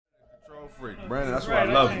freak. Brandon, that's why I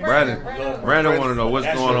love him. Brandon want to know what's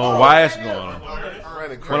going on, why it's going on.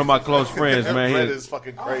 One of my close friends, man. Brandon's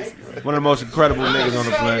fucking crazy. One of the most incredible niggas on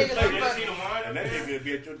the planet. And that nigga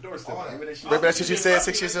be at your doorstep. Remember that shit you said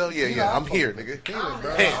 6 years ago? Yeah, I'm here, nigga.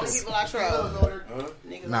 Hands. People I trust.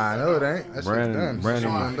 Nah, no, it ain't. That shit's done.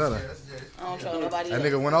 Brandon. I don't trust nobody. That else.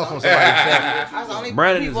 nigga went off on somebody. That's the only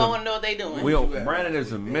Brandon people is I a- want to know what they doing. Brandon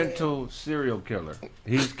is a mental serial killer.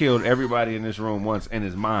 He's killed everybody in this room once in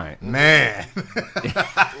his mind. Man.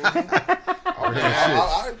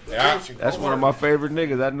 That's one of my favorite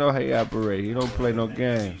niggas. I know how he operate. He don't play no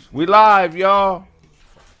games. We live, y'all.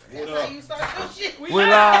 That's how you start your shit. We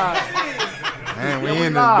live. Man, we Yeah, we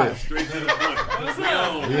in live. this bitch. Straight to the point. What's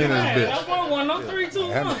up? We in this bitch. That's 1-1, no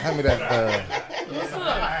 3-2. Hand me that. What's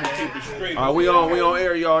up? Keep it straight. We on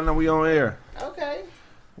air, y'all. Know we on air. Okay.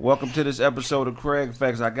 Welcome to this episode of Craig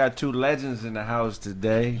Facts. I got two legends in the house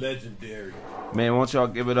today. Legendary. Man, won't y'all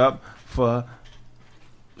give it up for,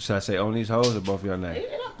 should I say on these hoes or both of y'all names?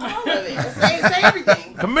 All of it. Say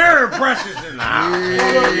everything. Kamira and Precious in the house.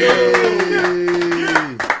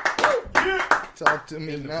 Talk to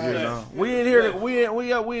me now. You know, we in here. We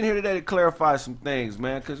in here today to clarify some things,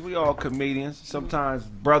 man. Because we all comedians. Sometimes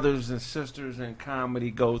brothers and sisters in comedy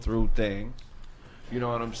go through things. You know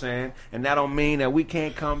what I'm saying? And that don't mean that we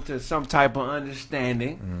can't come to some type of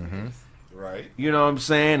understanding. Right. You know what I'm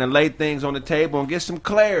saying? And lay things on the table and get some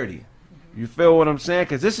clarity. You feel what I'm saying?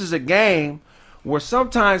 Because this is a game where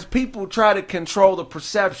sometimes people try to control the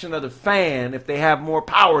perception of the fan if they have more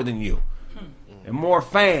power than you and more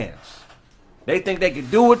fans. They think they can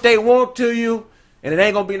do what they want to you, and it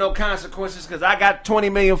ain't going to be no consequences because I got 20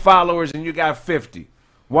 million followers and you got 50.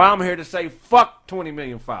 Well, I'm here to say fuck 20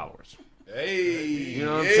 million followers. Hey. You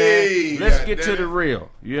know what I'm saying? Let's get to the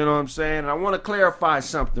real. You know what I'm saying? And I want to clarify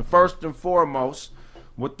something. First and foremost,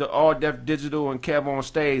 with the All Def Digital and Kev on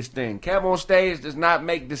Stage thing. Kev on Stage does not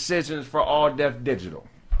make decisions for All Def Digital.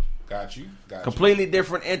 Got you. Completely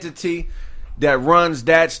different entity that runs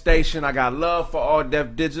that station. I got love for All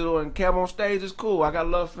Def Digital, and Kev on Stage is cool. I got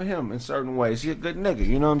love for him in certain ways. He's a good nigga,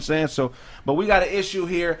 you know what I'm saying? So, but we got an issue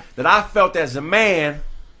here that I felt as a man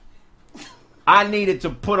I needed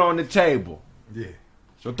to put on the table. Yeah.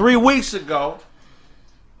 So 3 weeks ago,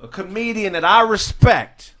 a comedian that I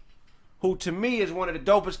respect, who to me is one of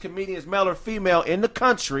the dopest comedians, male or female, in the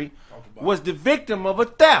country, was the victim of a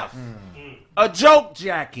theft, a joke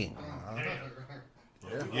jacking.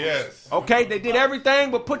 Yes. Okay, they did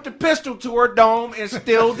everything but put the pistol to her dome and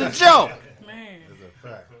steal the joke. Man.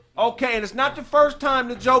 Okay, and it's not the first time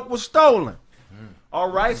the joke was stolen.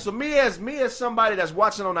 All right, so me as somebody that's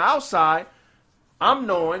watching on the outside, I'm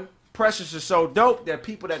knowing Precious is so dope that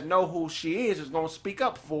people that know who she is going to speak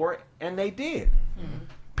up for it, and they did.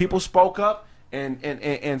 People spoke up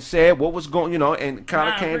and said what was going, you know, and kind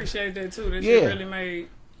of I came. appreciate that too. That Yeah. shit really made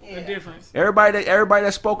a difference. Everybody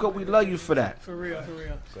that spoke up, we love you for that. For real, for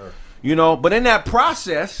real. You know, but in that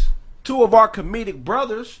process, two of our comedic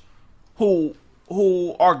brothers who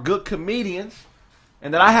are good comedians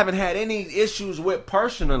and that I haven't had any issues with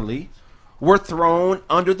personally were thrown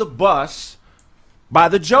under the bus by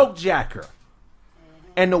the joke jacker.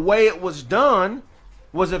 And the way it was done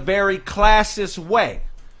was a very classist way.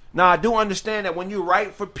 Now, I do understand that when you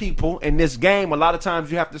write for people in this game, a lot of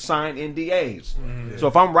times you have to sign NDAs. So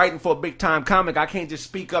if I'm writing for a big-time comic, I can't just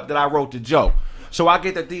speak up that I wrote the joke. So I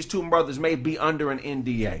get that these two brothers may be under an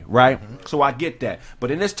NDA, right? So I get that.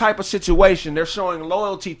 But in this type of situation, they're showing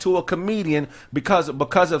loyalty to a comedian because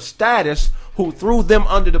of status who threw them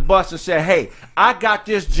under the bus and said, hey, I got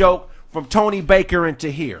this joke from Tony Baker and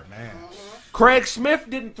Tahir. Craig Smith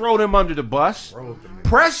didn't throw them under the bus.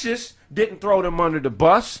 Precious didn't throw them under the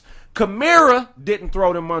bus. Kamira didn't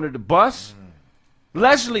throw them under the bus.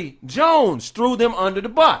 Leslie Jones threw them under the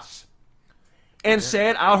bus and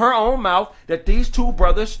said out her own mouth that these two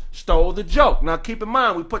brothers stole the joke. Now keep in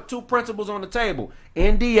mind, we put two principles on the table.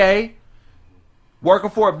 NDA, working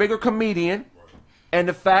for a bigger comedian, and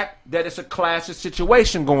the fact that it's a classic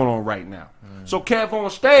situation going on right now. So Kev on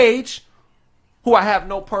Stage, who I have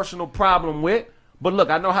no personal problem with, but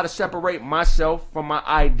look, I know how to separate myself from my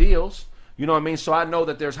ideals. You know what I mean? So I know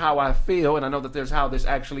that there's how I feel, and I know that there's how this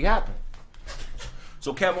actually happened.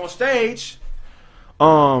 So Kev on Stage,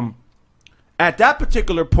 at that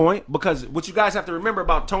particular point, because what you guys have to remember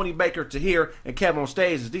about Tony Baker, Tahir, and Kev on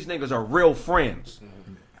Stage is these niggas are real friends.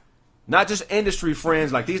 Not just industry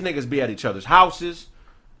friends, like these niggas be at each other's houses.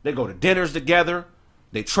 They go to dinners together.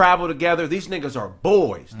 They travel together. These niggas are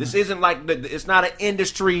boys. This isn't like, it's not an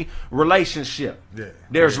industry relationship.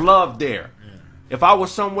 There's love there. If I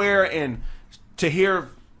was somewhere and Tahir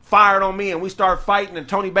fired on me and we start fighting and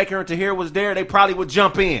Tony Baker and Tahir was there, they probably would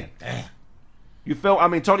jump in. You feel? I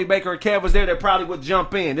mean, Tony Baker and Kev was there. They probably would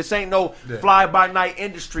jump in. This ain't no fly-by-night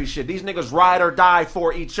industry shit. These niggas ride or die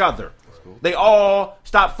for each other. They all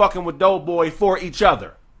stop fucking with Doughboy for each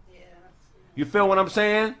other. You feel what I'm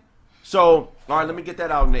saying? So, all right, let me get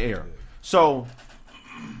that out in the air. So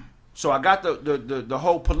I got the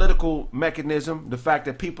whole political mechanism, the fact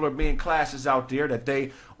that people are being classes out there, that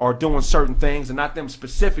they are doing certain things, and not them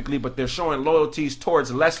specifically, but they're showing loyalties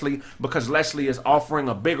towards Leslie because Leslie is offering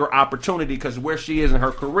a bigger opportunity because where she is in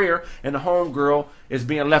her career, and the homegirl is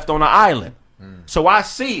being left on an island. So I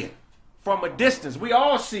see it from a distance. We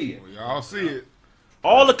all see it. We all see it.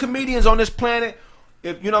 All the comedians on this planet,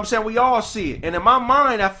 if you know what I'm saying, we all see it. And in my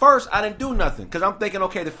mind, at first, I didn't do nothing because I'm thinking,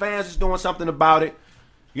 okay, the fans is doing something about it.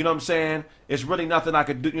 You know what I'm saying? It's really nothing I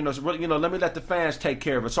could do. You know, it's really, let me let the fans take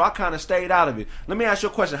care of it. So I kind of stayed out of it. Let me ask you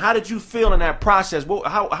a question. How did you feel in that process?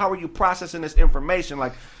 How were you processing this information?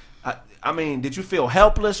 Like, I mean, did you feel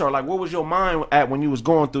helpless, or like, what was your mind at when you was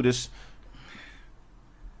going through this?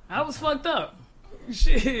 I was fucked up.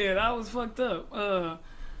 Shit, I was fucked up.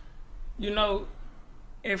 You know,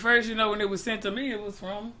 at first, when it was sent to me, it was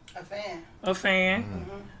from a fan.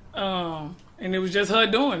 Mm-hmm. And it was just her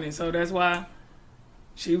doing it, so that's why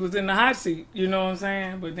she was in the hot seat. You know what I'm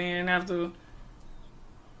saying? But then after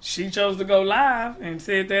she chose to go live and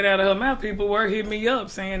said that out of her mouth, people were hitting me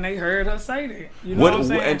up saying they heard her say that. You know what I'm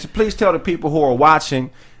saying? And please tell the people who are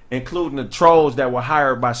watching, including the trolls that were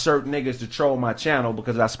hired by certain niggas to troll my channel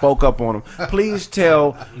because I spoke up on them. Please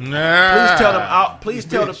tell the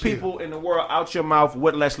people in the world out your mouth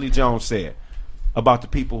what Leslie Jones said about the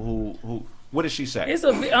people who what did she say? It's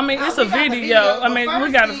a video. I mean,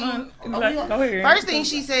 we got a fun. Go ahead. First thing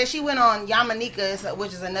she said, she went on Yamanika,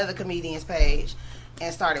 which is another comedian's page,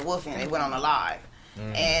 and started woofing. They went on a live.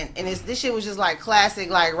 And this shit was just like classic,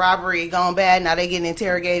 like robbery gone bad. Now they getting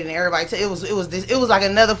interrogated and everybody. It was like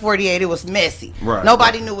another 48. It was messy. Right.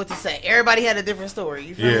 Nobody knew what to say. Everybody had a different story.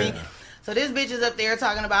 You feel me? So this bitch is up there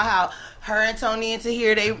talking about how her and Tony and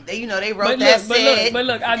Tahir they wrote But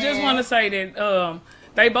look, I just want to say that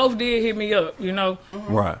they both did hit me up.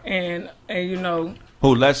 Right. And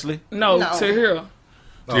who, Leslie? No. Tahir.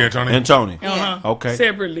 Yeah, Tony. And Tony. Okay.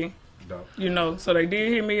 Separately. So they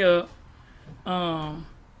did hit me up.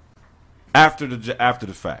 After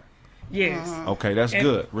the fact. Yes. Okay, that's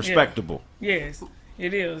good. Respectable. Yes,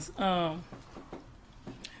 it is. The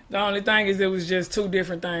only thing is it was just two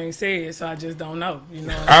different things said, so I just don't know.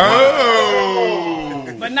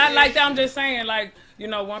 Oh. But not like that. I'm just saying, like,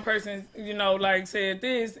 one person, like said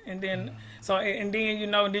this, and then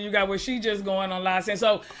then you got what she just going on live saying.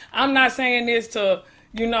 So I'm not saying this to,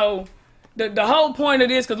 The whole point of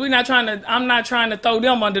this, because I'm not trying to throw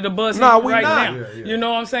them under the bus now. Yeah. You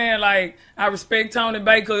know what I'm saying? Like, I respect Tony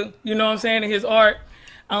Baker, you know what I'm saying, and his art.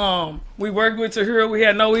 We worked with Tahir, we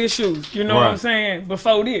had no issues, you know what I'm saying,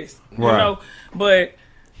 before this. But,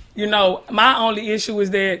 my only issue is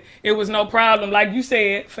that it was no problem, like you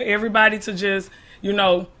said, for everybody to just,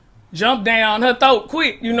 jump down her throat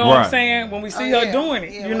quick, you know what I'm saying, when we see her doing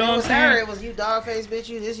it, you know what I'm saying? It was you dog face bitch,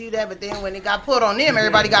 you this, you that, but then when it got put on them,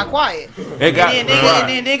 everybody got quiet. And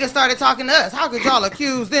then niggas started talking to us. How could y'all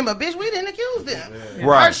accuse them? But bitch, we didn't accuse them.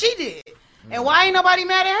 Right. Or she did. And why ain't nobody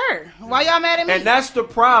mad at her? Why y'all mad at me? And that's the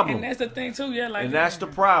problem. And that's the thing too, and that's the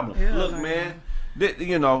problem. Yeah, look, man,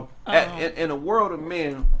 in a world of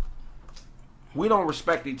men, we don't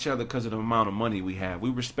respect each other because of the amount of money we have. We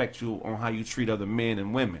respect you on how you treat other men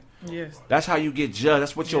and women. Yes. That's how you get judged.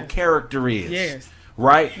 That's what your character is. Yes.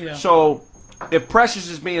 Right? Yeah. So if Precious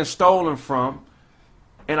is being stolen from,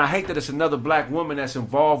 and I hate that it's another black woman that's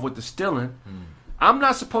involved with the stealing, I'm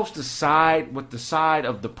not supposed to side with the side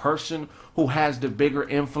of the person who has the bigger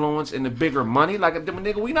influence and the bigger money. Like,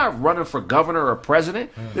 nigga, we not running for governor or president.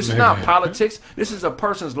 This is not politics. This is a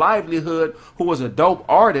person's livelihood who was a dope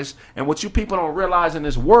artist. And what you people don't realize in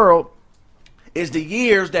this world is the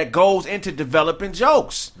years that goes into developing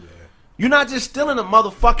jokes. Yeah. You're not just stealing a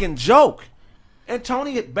motherfucking joke. And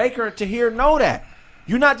Tony Baker and Tahir know that.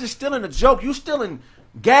 You're not just stealing a joke. You're stealing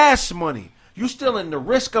gas money. You're stealing the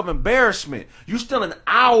risk of embarrassment. You're stealing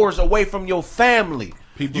hours away from your family.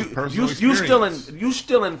 You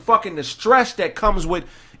stealing fucking the stress that comes with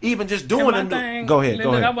even just doing it. Go ahead.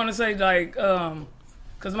 I want to say, like,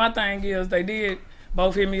 because my thing is they did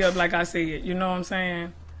both hit me up, like I said. You know what I'm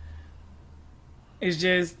saying? It's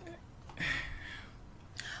just,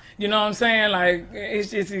 you know what I'm saying? Like,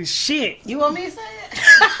 it's shit. You want me to say it?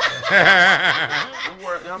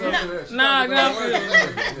 Nah,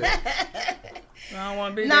 I don't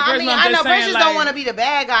want to be. No, I know Precious don't want to be the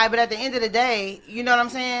bad guy, but at the end of the day, you know what I'm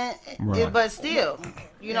saying? Right. But still,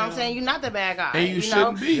 You know what I'm saying? You're not the bad guy. And you know?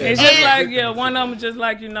 shouldn't be. It's just like, one of them just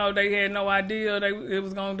like, they had no idea it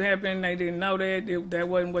was going to happen. They didn't know that. That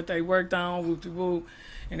wasn't what they worked on. Whoop-de-whoop.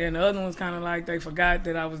 And then the other one's kind of like they forgot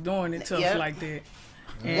that I was doing it tough like that.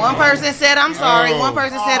 And one person said, I'm sorry. One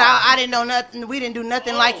person said, I didn't know nothing. We didn't do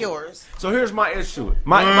nothing like yours. So here's my issue.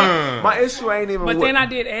 My issue ain't even. But then I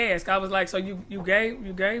did ask. I was like, so you gave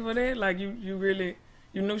her that? Like you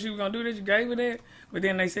knew she was gonna do this. You gave her that. But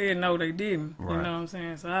then they said no, they didn't. Right. You know what I'm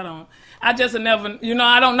saying? So I just never.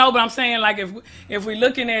 I don't know. But I'm saying like if we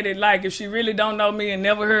looking at it like if she really don't know me and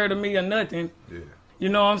never heard of me or nothing. Yeah. You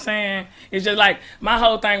know what I'm saying? It's just like my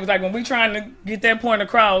whole thing was like when we trying to get that point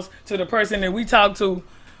across to the person that we talk to,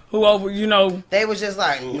 whoever, They was just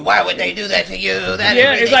like, why would they do that to you? That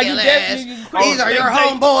is ridiculous. These are your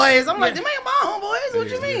homeboys. I'm like, them ain't my homeboys. What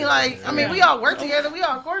you mean? Like, I mean, we all work together. We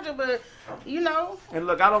all cordial, but, And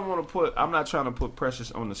look, I'm not trying to put pressure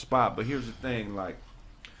on the spot, but here's the thing. Like,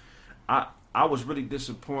 I was really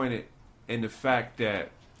disappointed in the fact that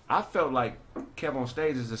I felt like Kev on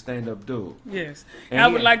Stage is a stand-up dude. Yes. And I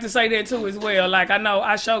would like to say that, too, as well. Like, I know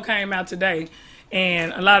our show came out today.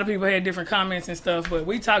 And a lot of people had different comments and stuff, but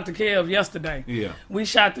we talked to Kev yesterday. Yeah. We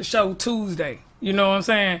shot the show Tuesday. You know what I'm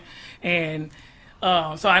saying? And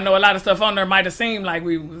so I know a lot of stuff on there might have seemed like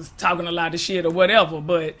we was talking a lot of shit or whatever,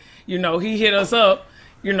 but, he hit us up,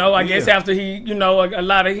 I guess after he, a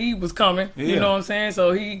lot of heat was coming. Yeah. You know what I'm saying?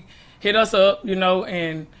 So he hit us up,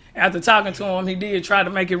 and after talking to him, he did try to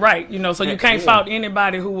make it right. So you can't fault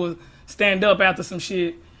anybody who will stand up after some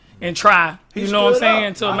shit and try,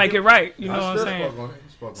 to make it right. You know what I'm saying?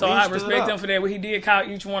 So I respect him for that. He did call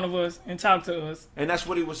each one of us and talk to us. And that's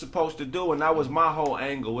what he was supposed to do, and that was my whole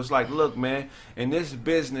angle. It's like, look, man, in this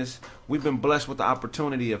business, we've been blessed with the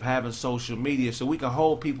opportunity of having social media so we can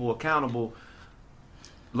hold people accountable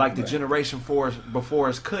like the generation before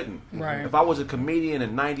us couldn't. Right. If I was a comedian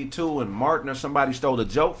in 92 and Martin or somebody stole a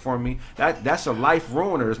joke from me, that's a life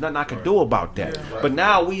ruiner. There's nothing I can do about that. Yeah. But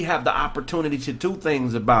now we have the opportunity to do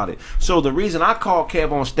things about it. So the reason I called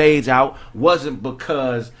Kev on Stage out wasn't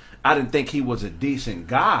because I didn't think he was a decent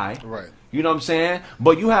guy. Right. You know what I'm saying?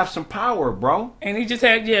 But you have some power, bro. And he just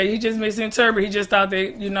he just misinterpreted. He just thought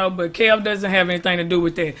that, but Kev doesn't have anything to do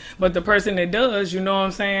with that. But the person that does, you know what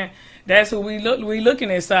I'm saying? That's who we looking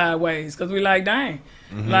at sideways, because we like, dang,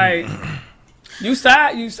 like you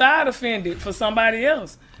side offended for somebody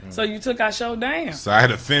else, so you took our show down. Side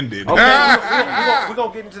offended. Okay, we're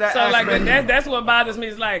gonna get into that. So like that's what bothers me.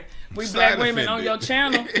 Is like we side black women offended on your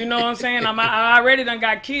channel. You know what I'm saying? I already done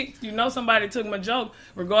got kicked. Somebody took my joke,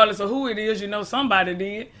 regardless of who it is. Somebody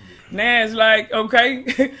did. Now it's like,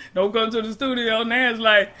 okay, don't come to the studio. Now it's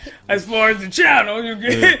like, as far as the channel, you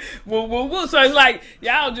get well. So it's like,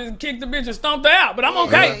 y'all just kick the bitch and stomp her out. But I'm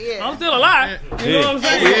okay. I'm still alive. You know what I'm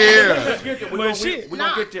saying? Yeah. We're going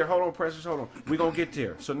to get there. Hold on, Precious. Hold on. We're going to get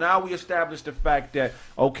there. So now we established the fact that,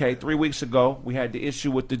 okay, 3 weeks ago, we had the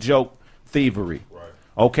issue with the joke thievery. Right.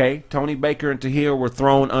 Okay, Tony Baker and Tahir were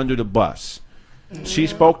thrown under the bus. Mm-hmm. She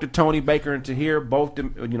spoke to Tony Baker and Tahir. Both,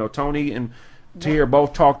 Tony and Tahir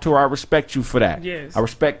both talked to her. I respect you for that. Yes. I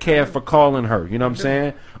respect Kev for calling her. You know what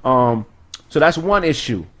I'm saying? So that's one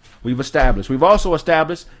issue we've established. We've also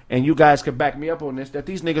established, and you guys can back me up on this, that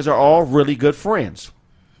these niggas are all really good friends.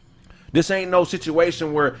 This ain't no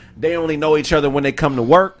situation where they only know each other when they come to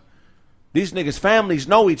work. These niggas' families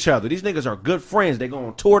know each other. These niggas are good friends. They go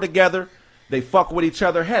on tour together. They fuck with each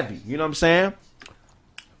other heavy. You know what I'm saying?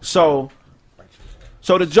 So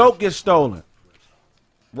the joke gets stolen.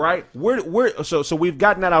 Right? So we've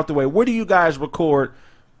gotten that out the way. Where do you guys record?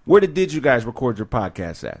 Did you guys record your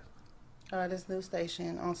podcast at? This new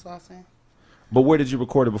station on Slauson. But where did you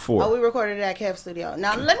record it before? Oh, we recorded it at Kev Studio.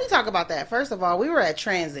 Now, let me talk about that. First of all, we were at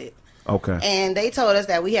Transit. Okay. And they told us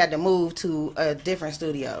that we had to move to a different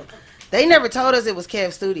studio. They never told us it was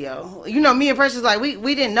Kev's studio. Me and Precious, like,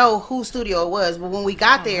 we didn't know whose studio it was. But when we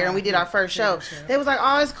got there and we did our first show, they was like,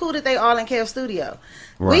 oh, it's cool that they all in Kev's studio.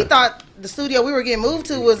 Right. We thought the studio we were getting moved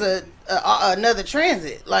to was another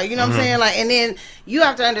Transit. Like, you know what I'm saying? Like, and then you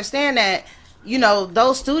have to understand that,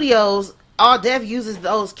 those studios, All Def uses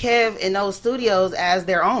those Kev and those studios as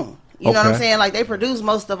their own. You know what I'm saying? Like, they produce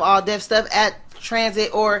most of All Def stuff at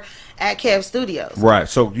Transit or at Kev Studios. Right.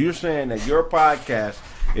 So you're saying that your podcast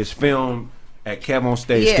is filmed at Kev on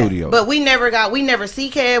Stage Studio. But we never see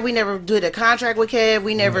Kev. We never did a contract with Kev.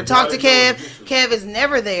 We never talked to Kev. Kev is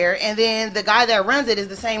never there. And then the guy that runs it is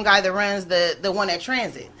the same guy that runs the one at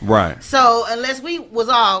Transit. Right. So unless we was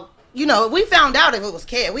all you know, we found out if it was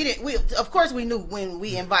Kev. We didn't. We of course we knew when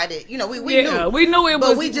we invited. You know, we knew. We knew it was.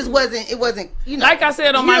 But we just wasn't. It wasn't. You know, like I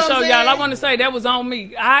said on you my know what show, I'm y'all. I saying? want to say that was on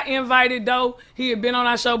me. I invited Doe. He had been on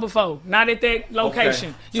our show before, not at that location.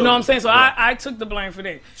 Okay. You So- know what I'm saying? So right. I took the blame for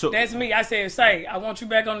that. So- that's me. I said, "Say, I want you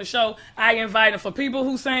back on the show." I invited for people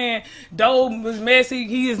who saying Doe was messy.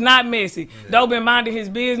 He is not messy. Doe been minding his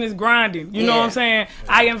business, grinding. You know what I'm saying?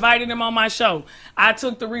 I invited him on my show. I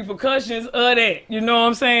took the repercussions of that. You know what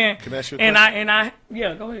I'm saying? Can I ask you a and question? I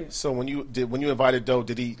yeah, go ahead. So when you invited Doe,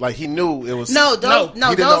 did he he knew it was No, He don't didn't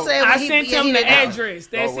say know. when I he sent him he the didn't know. address.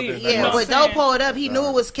 That's well, it. then You that's Yeah, know but what I'm Doe saying? pulled up. He knew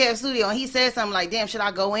it was Kev Studio, and he said something like, "Damn, should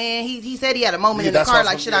I go in?" He said he had a moment Yeah, in the that's car, what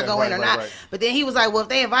like, I'm- "Should I yeah, go in right, or right, not?" right. But then he was like, "Well, if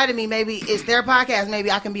they invited me, maybe it's their podcast. Maybe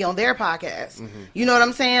I can be on their podcast." You know what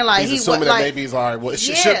I'm saying? Like He's he assuming was that like, maybe he's all right. Well, it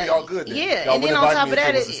should be all good. Then. Yeah, Y'all and then wouldn't on invite top me of if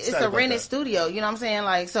that, it was it's static a like rented that. studio. You know what I'm saying?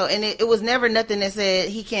 Like so, and it was never nothing that said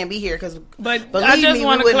he can't be here because. But I just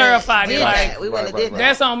want to clarify that, like, we wouldn't have right, did right. that.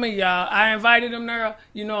 that's on me, y'all. I invited him there.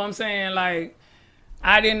 You know what I'm saying? Like,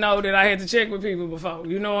 I didn't know that I had to check with people before.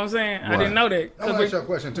 You know what I'm saying? I didn't know that. I want to ask you a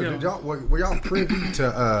question too. Yeah. Did y'all were y'all privy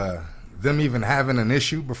to them even having an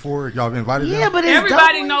issue before y'all invited them? Yeah, but it's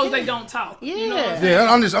Everybody Doughboy knows and they Kev. don't talk. Yeah. You know what I'm saying?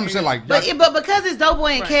 Yeah, I'm just saying like. But because it's Doughboy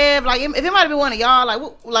and Right. Kev, like if it might have been one of y'all,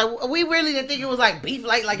 like we really didn't think it was like beef,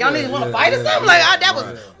 like y'all niggas want to fight or something. Like that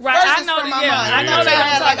was Right, I know that. Yeah, I know they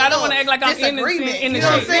don't talk. I don't want to act like I'm innocent in the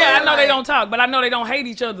shit. Yeah, I know they don't talk, but I know they don't hate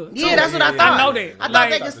each other. Yeah, too. that's what I thought. I know that. I thought Like,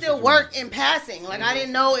 they could still work in passing. Like I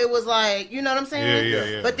didn't know it was like, you know what I'm saying?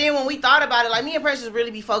 Yeah. But then when we thought about it, like me and Precious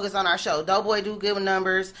really be focused on our show. Doughboy do good with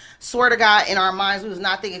numbers. Swear to God, in our minds we was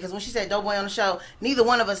not thinking because when she said Doughboy on the show, neither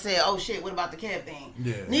one of us said, "Oh shit, what about the Kev thing?"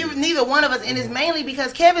 Yeah. Neither one of us, and it's mainly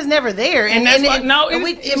because Kev is never there. And that's what, no,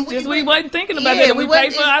 we wasn't thinking about yeah, that. We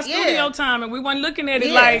paid for our yeah. studio time, and we wasn't looking at it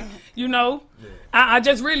Yeah. like, you know, I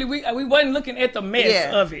just really, we wasn't looking at the mess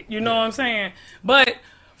Yeah. of it. You know what I'm saying? But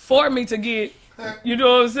for me to get, you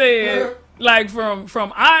know what I'm saying, like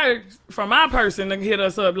from our person to hit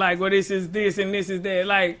us up, like, well, this is this and this is that,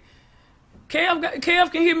 like,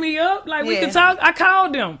 Kev can hit me up. Like, we Yeah. can talk. I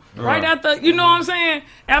called them right after, you know what I'm saying?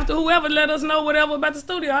 After whoever let us know whatever about the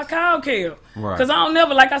studio, I called Kev. Right. Because I don't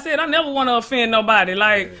never, like I said, I never want to offend nobody.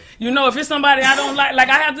 Like, you know, if it's somebody I don't like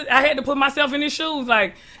I had to put myself in his shoes.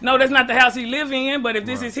 Like, no, that's not the house he live in, but if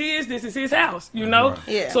this is his house, you know? Right.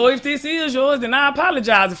 Yeah. So if this is yours, then I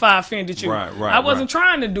apologize if I offended you. Right, I wasn't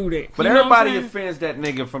trying to do that. But You know what I'm everybody saying? offends that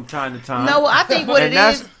nigga from time to time. No, well, I think what And it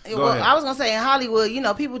that's- is. go Well, ahead. I was gonna say in Hollywood, you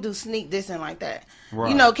know, people do sneak dissing like that. Right.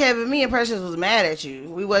 You know, Kevin, me and Precious was mad at you.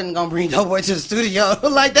 We wasn't gonna bring Doughboy to the studio.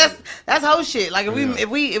 Like that's whole shit. Like if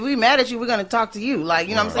we mad at you, we're gonna talk to you. Like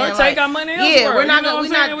you know what I'm Or saying? take Like, our money elsewhere. Yeah, we're not you know gonna what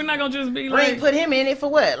I'm saying? We're not gonna just be like put him in it for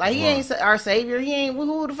what? Like he ain't our savior. He ain't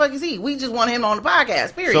who the fuck is he? We just want him on the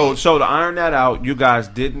podcast. Period. So to iron that out, you guys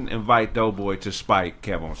didn't invite Doughboy to spike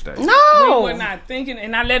Kev on stage. no, we were not thinking,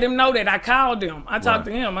 and I let him know that. I called him. I talked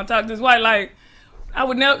to him. I talked to his wife. Like, I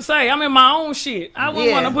would never say, I'm in my own shit. I wouldn't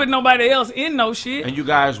Yeah. want to put nobody else in no shit. And you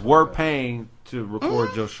guys were paying to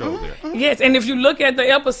record your show there. Yes, and if you look at the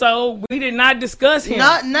episode, we did not discuss him.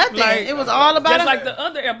 nothing. Like, It was all about just him. like the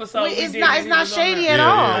other episode. It's we did not. when It's he not was on shady there. at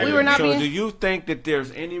all. We were not So being. do you think that there's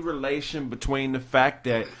any relation between the fact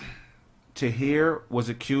that Tahir was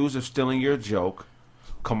accused of stealing your joke?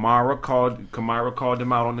 Kamara called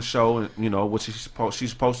him out on the show, and you know what she's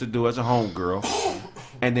supposed to do as a homegirl,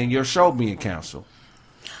 and then your show being canceled.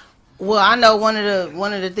 Well, I know one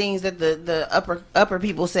of the things that the upper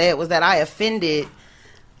people said was that I offended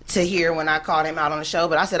Tahir when I called him out on the show,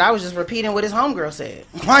 but I said I was just repeating what his homegirl said.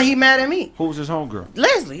 Why he mad at me? Who was his homegirl?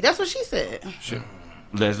 Leslie, that's what she said.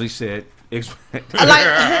 Leslie said.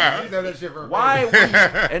 Like, Why?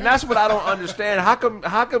 And that's what I don't understand. How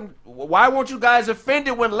come? Why weren't you guys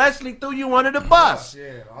offended when Leslie threw you under the bus?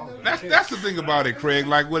 That's the thing about it, Craig.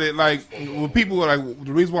 Like when people are like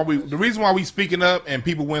the reason why we speaking up and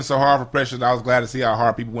people went so hard for Precious. I was glad to see how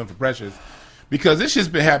hard people went for Precious because this shit's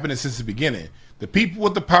been happening since the beginning. The people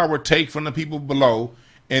with the power take from the people below,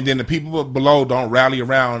 and then the people below don't rally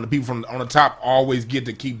around. The people from on the top always get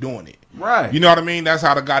to keep doing it. Right. You know what I mean? That's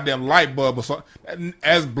how the goddamn light bulb was.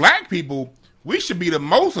 As black people, we should be the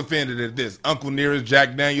most offended at this. Uncle Nearest,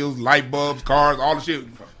 Jack Daniels, light bulbs, cars, all the shit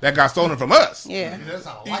that got stolen from us. yeah. That's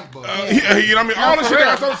a light bulb. You know what I mean? All the for shit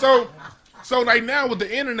that real. got so like now with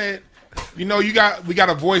the internet, you know, we got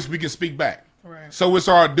a voice we can speak back. Right. So it's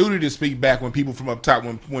our duty to speak back when people from up top,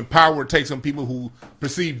 when power takes on people who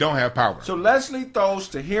perceive don't have power. So Leslie throws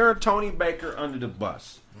Tahir and Tony Baker under the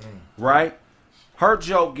bus, right? Her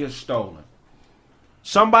joke gets stolen.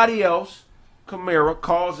 Somebody else, Kamara,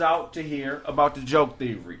 calls out Tahir about the joke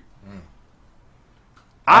theory.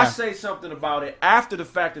 I say something about it after the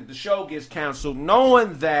fact that the show gets canceled,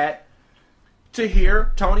 knowing that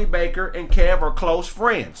Tahir, Tony Baker, and Kev are close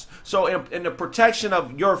friends. So in the protection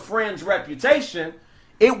of your friend's reputation,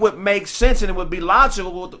 it would make sense and it would be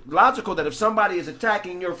logical that if somebody is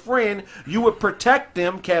attacking your friend, you would protect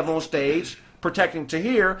them, Kev on stage, protecting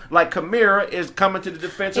Tahir, like Kamira is coming to the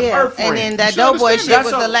defense of her friend. And then that Doughboy shit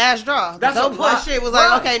was the last straw. The Doughboy shit was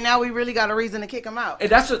like, okay, now we really got a reason to kick him out.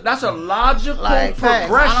 And that's a logical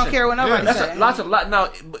progression. I don't care what nobody says.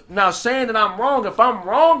 Now saying that I'm wrong, if I'm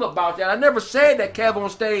wrong about that, I never said that Kev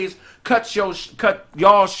on stage cut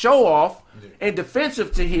y'all's show off in defense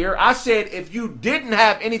of Tahir. I said if you didn't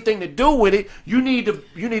have anything to do with it, you need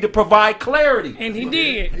to provide clarity. And he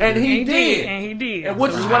did. And he did. And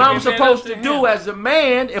which is what I'm supposed to do as a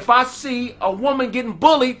man if I see a woman getting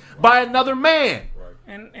bullied by another man.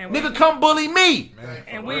 And nigga, come bully me.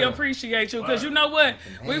 And we appreciate you because you know what?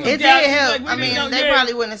 It did help. I mean, they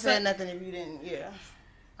probably wouldn't have said nothing if you didn't. Yeah.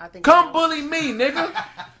 I think come bully me, nigga.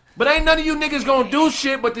 But ain't none of you niggas gonna do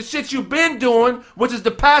shit but the shit you been doing, which is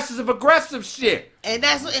the passive aggressive shit. And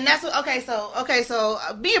that's what, okay, so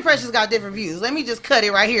me and Precious got different views. Let me just cut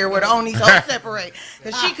it right here where the onlys all separate.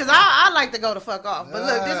 Cause I like to go the fuck off. But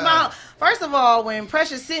look, first of all, when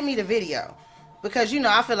Precious sent me the video, because,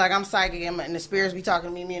 I feel like I'm psychic and the spirits be talking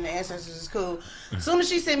to me and the ancestors is cool. As soon as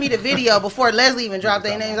she sent me the video, before Leslie even dropped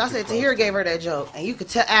their names, I said, Tahir gave her that joke. And you could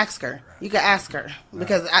ask her. You could ask her.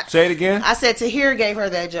 Because say it again? I said, Tahir gave her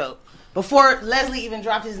that joke. Before Leslie even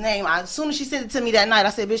dropped his name, as soon as she sent it to me that night, I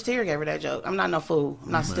said, bitch, Tahir gave her that joke. I'm not no fool. I'm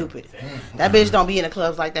not stupid. That bitch don't be in the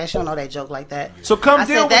clubs like that. She don't know that joke like that. So come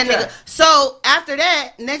deal with that. Nigga. So after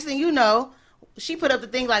that, next thing you know, she put up the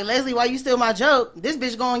thing like, Leslie, why you steal my joke? This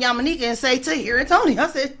bitch go on Yamanika and say Tahir and Tony. I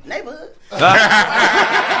said, neighborhood. But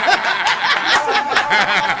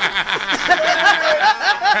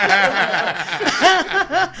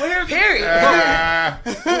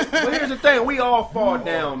here's the thing. We all fall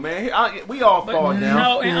down, man. We all fall down.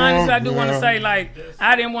 No, and honestly, I do want to say, like,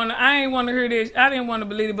 I ain't want to hear this. I didn't want to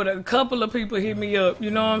believe it, but a couple of people hit me up.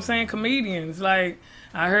 You know what I'm saying? Comedians, like,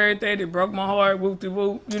 I heard that, it broke my heart,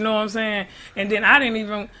 whoop-de-whoop, you know what I'm saying? And then I didn't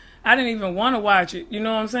even want to watch it, you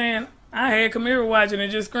know what I'm saying? I had Kamira watching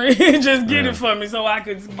and just scream, just get it for me so I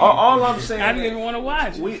could. All I'm saying, I didn't even want to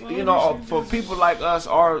watch it. For people like us,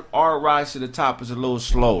 our rise to the top is a little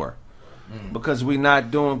slower because we're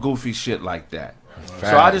not doing goofy shit like that.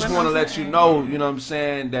 So I just want to let you know what I'm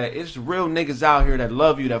saying, that it's real niggas out here that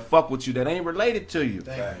love you, that fuck with you, that ain't related to you.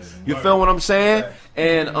 You feel what I'm saying?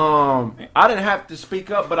 And I didn't have to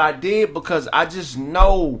speak up, but I did because I just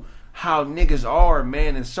know how niggas are,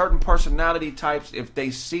 man. And certain personality types, if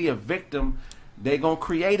they see a victim, they gonna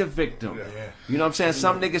create a victim. You know what I'm saying?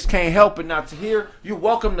 Some niggas can't help it not to hear. You're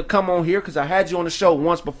welcome to come on here because I had you on the show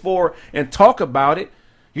once before and talk about it.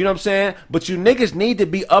 You know what I'm saying? But you niggas need to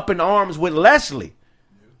be up in arms with Leslie.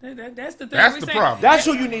 That's the thing. That's the problem. That's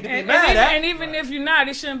who you need to be mad at. And even if you're not,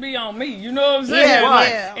 it shouldn't be on me. You know what I'm saying? Yeah, like,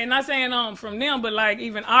 yeah. And not saying from them, but like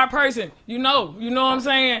even our person, you know what I'm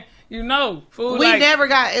saying? Fool, we never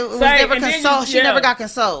got. It was never consoled. She never got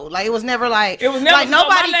consoled. Like it was never like. It was never like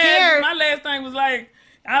nobody cared. My last thing was like,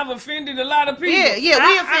 I've offended a lot of people. Yeah,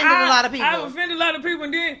 we offended a lot of people. I've offended a lot of people,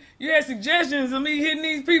 and then you had suggestions of me hitting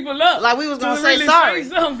these people up. Like we was gonna say really sorry.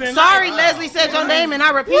 Something. Sorry, Leslie said your name and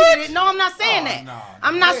I repeated it. No, I'm not saying that. No.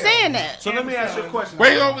 I'm not saying that. So let me ask you a question.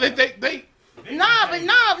 Wait,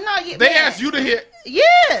 they asked you to hit.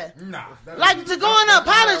 Yeah. Nah. Like to go on an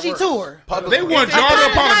apology tour. They want y'all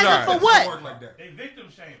to apologize. For what? They victim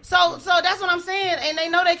shame. So that's what I'm saying, and they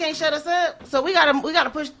know they can't shut us up. So we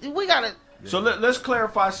gotta push. We gotta. So let's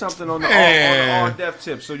clarify something on the all death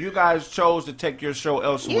tip. So you guys chose to take your show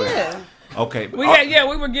elsewhere. Yeah. Okay. We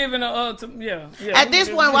were given a At this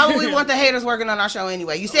point, why would we want the haters working on our show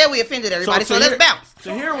anyway? You said we offended everybody, so let's bounce.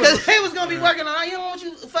 So here because they was gonna be working on. You don't want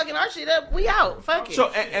you fucking our shit up. We out. Fuck it. So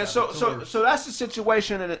that's the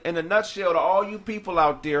situation in a nutshell to all you people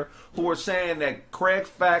out there who are saying that Craig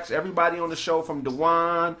Facts, everybody on the show from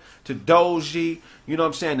Dewan to Doji, you know what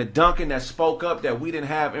I'm saying, to Duncan that spoke up that we didn't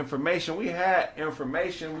have information. We had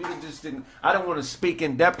information. We just didn't. I didn't want to speak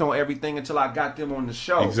in depth on everything until I got them on the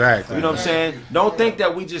show. Exactly. You know what I'm saying? Don't think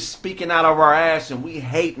that we just speaking out of our ass and we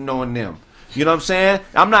hating on them. You know what I'm saying?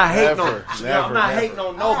 I'm not hating hating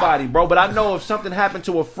on nobody, bro. But I know if something happened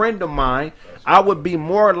to a friend of mine, I would be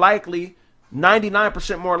more likely,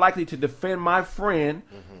 99% more likely to defend my friend,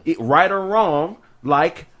 right or wrong,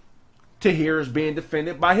 like Tahir is being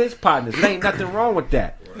defended by his partners. There ain't nothing wrong with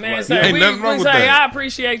that. Man, so I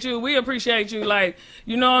appreciate you. We appreciate you. Like,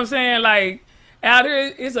 you know what I'm saying? Like, out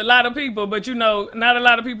here, it's a lot of people, but not a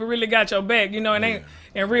lot of people really got your back, and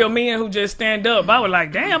and real men who just stand up. I was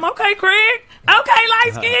like, damn, okay, Craig. Okay,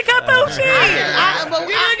 light skin, cut through shit. But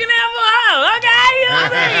You looking at for her. Okay, you know what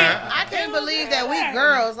I'm saying? I can't believe that we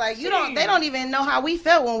girls, like, they don't even know how we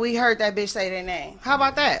felt when we heard that bitch say their name. How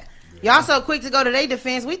about that? Y'all so quick to go to their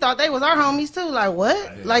defense. We thought they was our homies too. Like,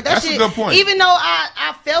 what? Like, that That's shit. a good point. Even though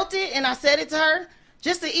I felt it and I said it to her,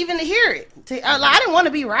 just to hear it. I didn't want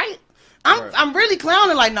to be right. I'm really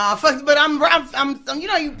clowning, like, nah, fuck, but I'm you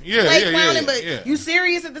know, you play clowning, but you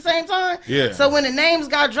serious at the same time. Yeah. So when the names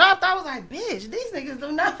got dropped, I was like, bitch, these niggas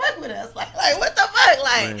do not fuck with us. Like what the fuck?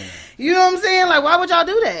 Like, you know what I'm saying? Like, why would y'all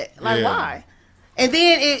do that? Like, why? And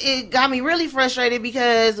then it got me really frustrated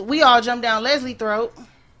because we all jumped down Leslie's throat.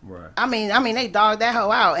 Right. I mean, they dogged that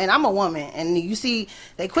hoe out, and I'm a woman, and you see,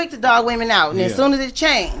 they quick to dog women out, and as soon as it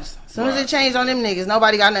changed, on them niggas,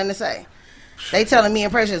 nobody got nothing to say. They telling me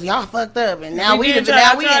and Precious, y'all fucked up, and now we in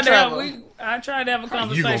trouble. I tried to have a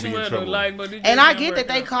conversation with her, like, but and I get that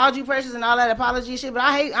they called you Precious and all that apology shit, but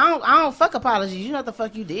I don't fuck apologies. You know what the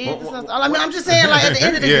fuck you did. I mean, I'm just saying, like, at the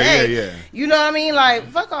end of the day, you know what I mean? Like,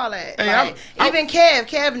 fuck all that. Hey, like, even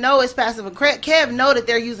Kev know it's passive. Kev know that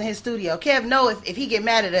they're using his studio. Kev know if he get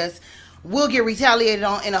mad at us, we'll get retaliated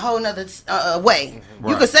on in a whole nother way.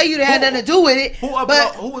 Right. You could say you had nothing to do with it. Who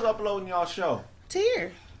was uploading y'all show?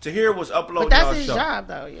 Tahir was uploading. But that's his job,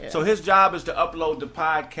 though. Yeah. So his job is to upload the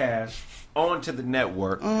podcast onto the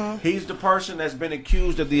network. He's the person that's been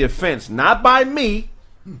accused of the offense, not by me,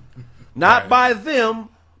 not by them,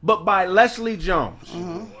 but by Leslie Jones.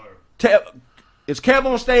 It's Kev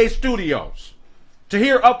on Stage Studios.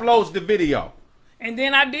 Tahir uploads the video. And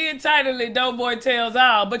then I did title it Doughboy Tells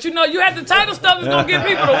All. But you know, you have to title stuff that's going to get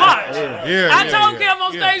people to watch. I told Kev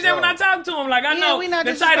on stage that when I talked to him, like, I know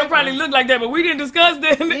the title probably looked like that, but we didn't discuss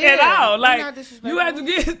that at all. Like, you have to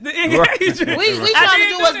get the engagement. We trying to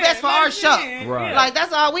do what's best for our show. Right. Like,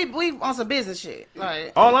 that's all. We on some business shit.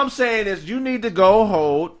 Like, all I'm saying is you need to go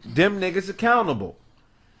hold them niggas accountable.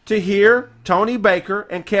 Tahir, Tony Baker,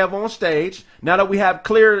 and Kev on Stage. Now that we have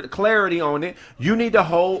clarity on it, you need to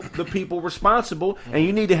hold the people responsible, and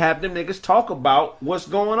you need to have them niggas talk about what's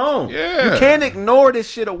going on. Yeah. You can't ignore this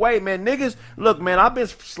shit away, man. Niggas, look, man, I've been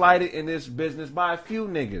slighted in this business by a few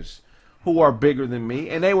niggas who are bigger than me,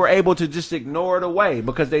 and they were able to just ignore it away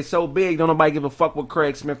because they so big, don't nobody give a fuck what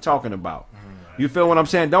Craig Smith talking about. You feel what I'm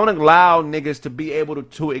saying? Don't allow niggas to be able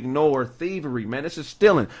to ignore thievery, man. This is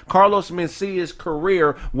stealing. Carlos Mencia's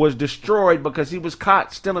career was destroyed because he was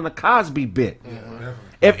caught stealing a Cosby bit.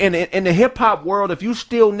 If in the hip hop world, if you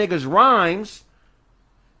steal niggas' rhymes,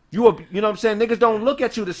 you know what I'm saying? Niggas don't look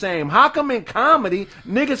at you the same. How come in comedy,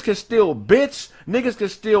 niggas can steal bits, niggas can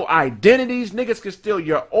steal identities, niggas can steal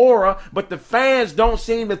your aura, but the fans don't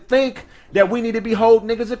seem to think that we need to be holding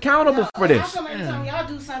niggas accountable for this. How come every time y'all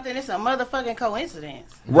do something, it's a motherfucking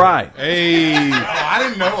coincidence? Right. Hey. I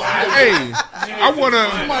didn't know. I want to.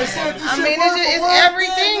 I mean, it's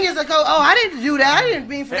everything is a I didn't do that. I didn't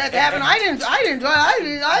mean for that to happen. I didn't.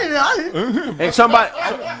 And somebody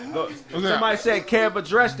said Kev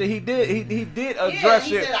addressed it. He did address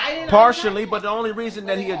it partially, but the only reason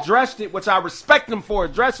that he addressed it, which I respect him for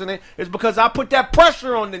addressing it, is because I put that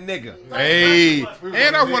pressure on the nigga. Hey,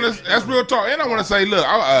 and I want to. That's real talk. And I want to say, look,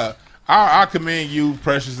 I commend you,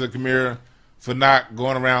 Precious and Kamira, for not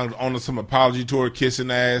going around on some apology tour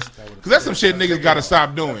kissing ass, because that's some shit niggas got to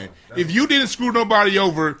stop doing. If you didn't screw nobody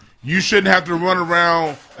over, you shouldn't have to run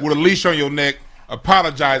around with a leash on your neck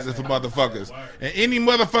apologizing for motherfuckers. And any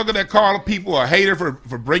motherfucker that call people a hater for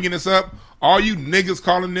bringing this up, all you niggas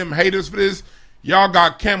calling them haters for this, y'all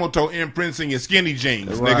got camel toe imprints in your skinny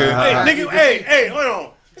jeans, nigga. Hey, nigga, hey, hold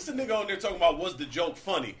on. It's a nigga on there talking about, was the joke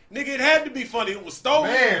funny? Nigga, it had to be funny. It was stolen.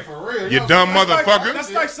 Man, for real. You dumb motherfucker.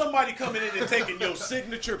 That's like somebody coming in and taking your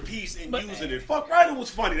signature piece and using it. Fuck right, it was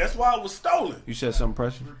funny. That's why it was stolen. You said something,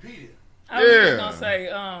 Precious? Repeat it. I was just going to say,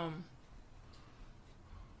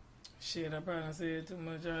 shit, I probably said too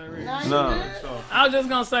much already. No. I was just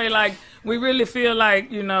going to say, like, we really feel like,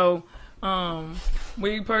 you know,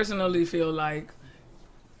 we personally feel like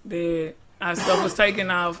that our stuff was taken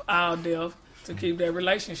off our death to keep that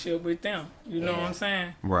relationship with them. You know what I'm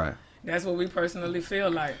saying? Right. That's what we personally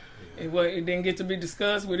feel like. It didn't get to be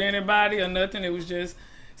discussed with anybody or nothing. It was just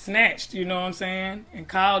snatched, you know what I'm saying? And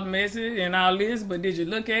called message and all this, but did you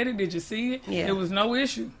look at it? Did you see it? Yeah. It was no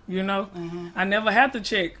issue, you know? I never had to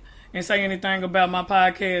check and say anything about my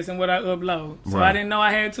podcast and what I upload. So I didn't know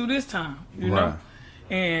I had to this time, you know?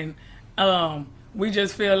 And we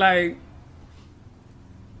just feel like,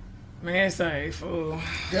 man, say, fool.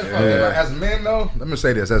 As men, though, let me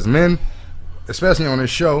say this. As men, especially on this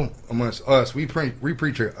show, amongst us, we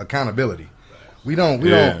preach accountability. We don't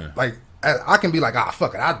like, I can be like,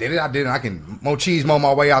 fuck it, I did it. I can mo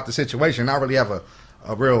my way out the situation. I really have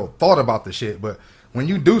a real thought about the shit. But when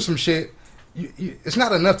you do some shit, it's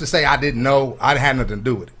not enough to say I didn't know, I had nothing to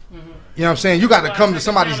do with it. Mm-hmm. You know what I'm saying? You got to come to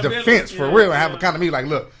somebody's defense for real and have accountability. Like,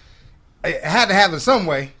 look, it had to happen some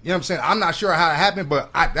way. You know what I'm saying? I'm not sure how it happened,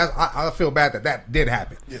 but I feel bad that did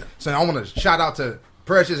happen. Yeah. So I want to shout out to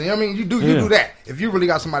Precious. You know what I mean? You do that. If you really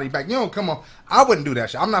got somebody back, you don't come on. I wouldn't do that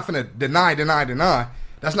shit. I'm not finna deny.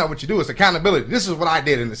 That's not what you do. It's accountability. This is what I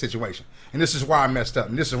did in the situation, and this is why I messed up,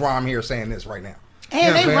 and this is why I'm here saying this right now.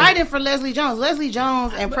 And you know they writing for Leslie Jones. Leslie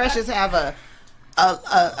Jones and Precious have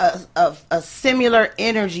a similar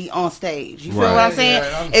energy on stage. You feel what I'm saying?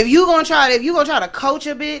 Yeah, if you gonna try to coach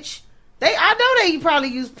a bitch, I know they probably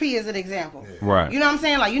use P as an example. Yeah. Right. You know what I'm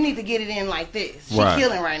saying? Like, you need to get it in like this. She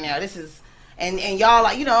killing right now. This is and y'all,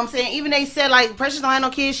 like, you know what I'm saying? Even they said, like, Precious don't have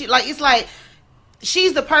no kids. It's like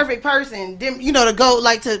she's the perfect person, you know, to go,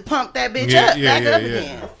 like, to pump that bitch up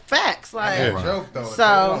again. Facts, like, joke though. So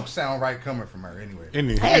it don't sound right coming from her anyway. She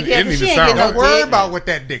ain't get no worry about what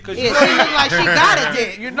that dick. Yeah, she look like she got a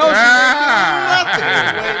dick. You know she nothing.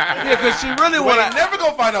 Yeah, because she really want to. Never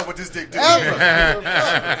gonna find out what this dick do.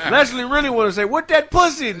 Leslie really want to say what that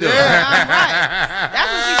pussy do. Yeah, right.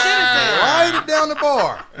 That's what she should have said. Write it down the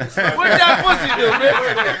bar. What that pussy do, man?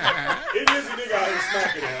 It is a nigga out here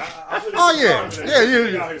smacking it. Oh yeah.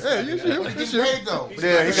 You should go.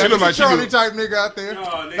 Yeah, he got a Charlie type nigga out there.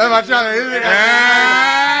 That's my Charlie.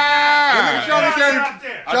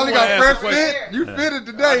 Charlie got fresh fit. You fitted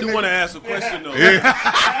today. I do want to ask a question though.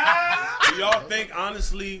 Do y'all think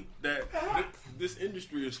honestly that this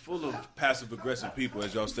industry is full of passive aggressive people,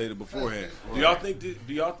 as y'all stated beforehand? Do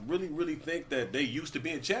y'all really think that they used to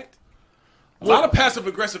being checked? A lot of passive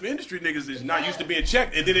aggressive industry niggas is not used to being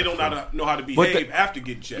checked, and then they don't know how to behave after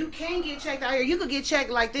getting checked. You can get checked out here. You could get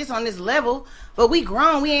checked like this on this level, but we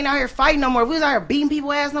grown. We ain't out here fighting no more. If we was out here beating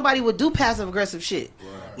people ass, nobody would do passive aggressive shit.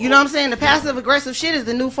 Right. You know what I'm saying? The passive aggressive shit is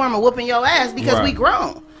the new form of whooping your ass because we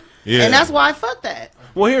grown. Yeah. And that's why fuck that.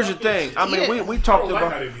 Well, here's the thing. I mean, we talked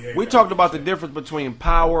about the difference between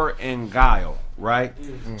power and guile, right?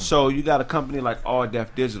 Mm-hmm. So you got a company like All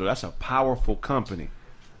Def Digital. That's a powerful company.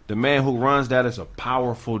 The man who runs that is a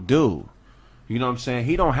powerful dude. You know what I'm saying?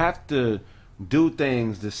 He don't have to do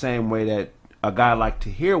things the same way that a guy like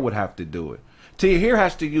Tahir would have to do it. Tahir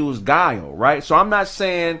has to use guile, right? So I'm not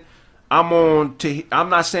saying I'm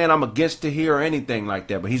against Tahir or anything like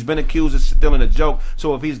that, but he's been accused of stealing a joke.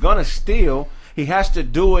 So if he's gonna steal, he has to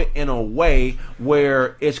do it in a way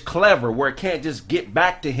where it's clever, where it can't just get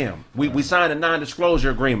back to him. We signed a non-disclosure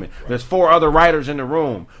agreement. There's 4 other writers in the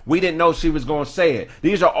room. We didn't know she was going to say it.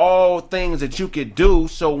 These are all things that you could do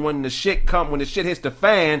so when the shit hits the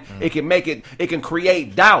fan, it can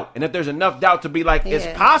create doubt. And if there's enough doubt to be like, it's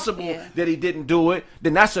possible that he didn't do it,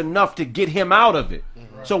 then that's enough to get him out of it.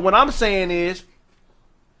 Right. So what I'm saying is,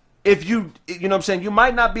 if you know what I'm saying, you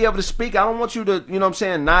might not be able to speak. I don't want you to, you know what I'm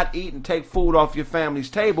saying, not eat and take food off your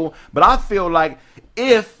family's table. But I feel like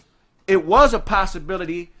if it was a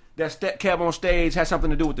possibility that Kev on Stage had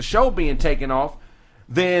something to do with the show being taken off,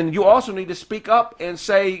 then you also need to speak up and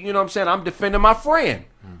say, you know what I'm saying, I'm defending my friend.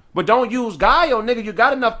 But don't use guile, nigga. You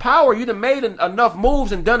got enough power. You done made enough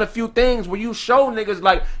moves and done a few things where you show niggas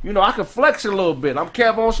like, you know, I can flex a little bit. I'm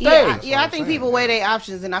Kev on Stage. Yeah, I think people weigh their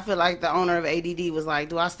options, and I feel like the owner of ADD was like,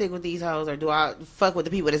 do I stick with these hoes or do I fuck with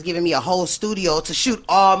the people that's giving me a whole studio to shoot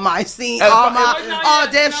all my scenes,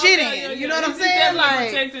 all deaf shit in? You know what I'm saying? Like,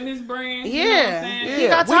 protecting his brand. Yeah, he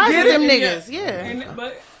got ties with them niggas. Yeah.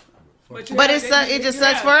 But it just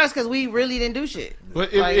sucks for us because we really didn't do shit.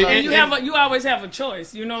 But you always have a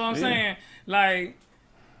choice. You know what I'm saying? Like,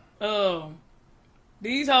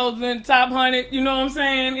 these hoes been top 100. You know what I'm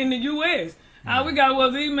saying, in the U.S. All we got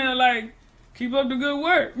was email like, keep up the good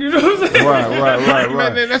work. You know what I'm saying?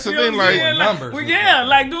 Right. Man, that's the thing. Like numbers.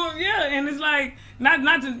 And it's like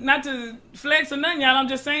not to flex or nothing, y'all. I'm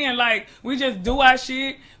just saying, like, we just do our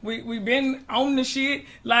shit. We been on the shit.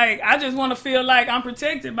 Like, I just want to feel like I'm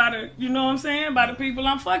protected by the, you know what I'm saying, by the people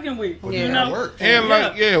I'm fucking with. You know, and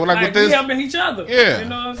like with this, we helping each other. Yeah, you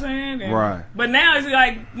know what I'm saying. And, right. But now it's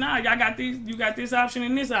like, nah, y'all got these. You got this option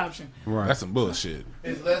and this option. Right. That's some bullshit.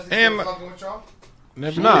 Is Leslie still fucking with y'all?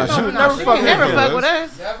 Never. Nah, she would never fuck with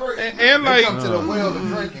us. And like, come to the well to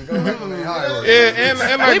drink and go back on their highway. Yeah, and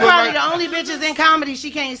like, we probably the only bitches in comedy she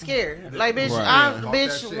can't scare. Like, bitch,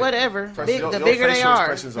 bitch, whatever. The bigger they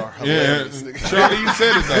are. Expressions are hilarious. Charlie, you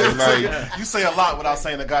said it though. Like, you say a lot without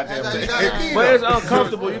saying a goddamn thing. But it's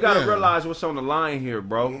uncomfortable. You gotta realize what's on the line here,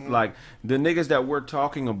 bro. Like, the niggas that we're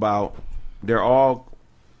talking about, they're all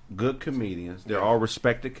good comedians. They're all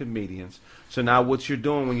respected comedians. So now what you're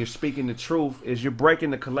doing when you're speaking the truth is you're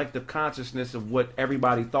breaking the collective consciousness of what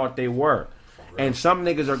everybody thought they were. And some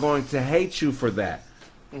niggas are going to hate you for that.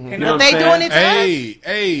 And You know they what I'm doing it to Hey, us.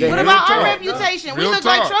 hey. What Real about our talk. reputation? We Real look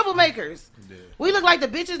like talk. troublemakers. We look like the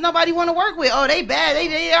bitches nobody want to work with. Oh, they bad.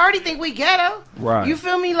 They already think we ghetto. Right. You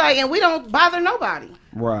feel me? Like, and we don't bother nobody.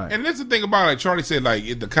 Right. And that's the thing about it. Charlie said,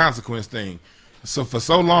 like, the consequence thing. So for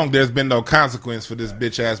so long, there's been no consequence for this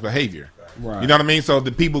bitch ass behavior. Right. You know what I mean? So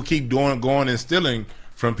the people keep going and stealing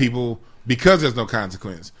from people because there's no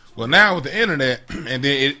consequence. Well, now with the internet, and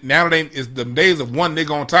then now it's the days of one nigga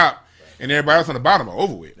on top and everybody else on the bottom are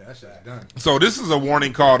over with. That shit's done. So this is a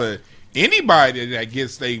warning call to anybody that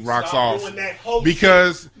gets they rocks Stop off doing that whole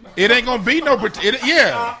because it ain't gonna be no.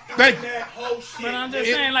 Yeah, thank. that whole shit. But I'm just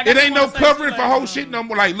It, saying, like, it I ain't just no wanna say covering shit for like, whole shit no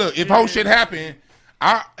more. Like, look, if whole shit happen,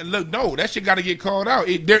 no, that shit got to get called out.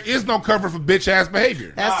 There is no cover for bitch ass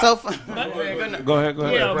behavior. That's so fun. Go ahead.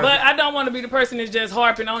 Yeah, but I don't want to be the person that's just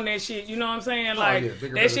harping on that shit. You know what I'm saying? Like, yeah,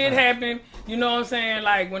 bigger, that shit better. happened. You know what I'm saying?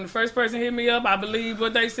 Like, when the first person hit me up, I believe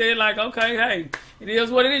what they said. Like, okay, hey, it is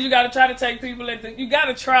what it is. You got to try to take people you got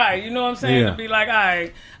to try. You know what I'm saying? Yeah. To be like, all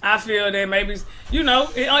right, I feel that maybe, you know,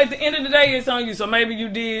 at the end of the day, it's on you. So maybe you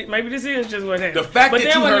did, maybe this is just what happened. The fact But that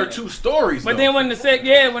then you when heard the- two stories, But though. then when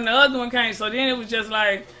the when the other one came, so then it was just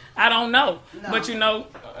like, I don't know. But you know,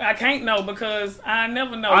 I can't know because I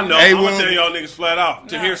never know. I know. Hey, I'm gonna well- tell y'all niggas flat out. Nah.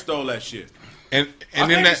 Tahir stole that shit. And I then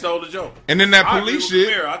think he that stole the joke. and then that I agree police with shit.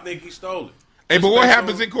 Tahir. I think he stole it. Hey, but what Respect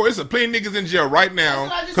happens on- in court? It's a plenty of niggas in jail right now That's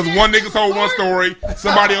what I just because said. one This nigga is told one court. story,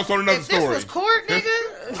 somebody else told another If this story. was court, nigga.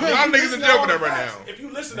 A lot of niggas in jail for that right now. If you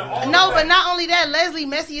listen to all No, of but that, not only that, Leslie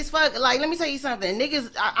messy as fuck. Like, let me tell you something,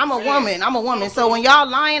 niggas. I'm a woman. So when y'all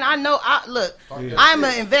lying, I know. Look, I'm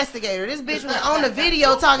an investigator. This bitch was on the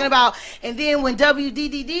video talking about, and then when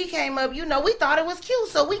WDDD came up, you know, we thought it was cute,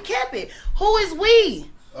 so we kept it. Who is we?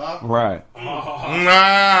 Right.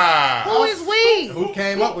 Nah. Who is we? Who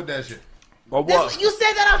came up with that shit? Well, what? You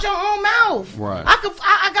said that out your own mouth. Right.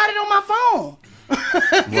 I got it on my phone.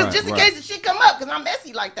 Right, Just in right. case the shit come up, because I'm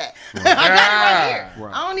messy like that. I got it right here.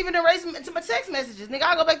 Right. I don't even erase them to my text messages. Nigga,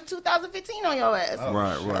 I'll go back to 2015 on your ass.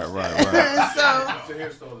 Right.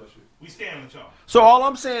 So, We stand with y'all. So all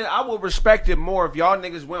I'm saying, I would respect it more if y'all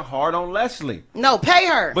niggas went hard on Leslie. no, pay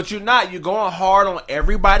her. But you're not. You're going hard on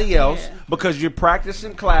everybody else Yeah. because you're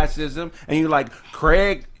practicing classism and you're like,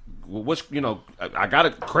 Craig, what's, you know, I gotta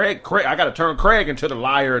turn Craig into the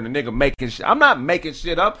liar and the nigga making shit. I'm not making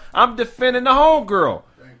shit up. I'm defending the homegirl.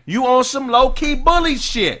 You on some low-key bully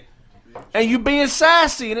shit. And you being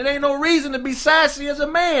sassy, and it ain't no reason to be sassy as a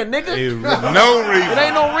man, nigga. No It reason.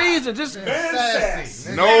 ain't no reason. Just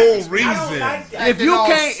No reason. if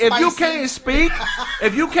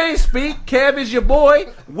you can't speak, Kev is your boy.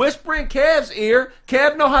 Whisper in Kev's ear.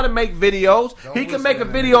 Kev know how to make videos. He can make a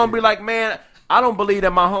video and be like, man, I don't believe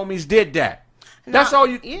that my homies did that. That's all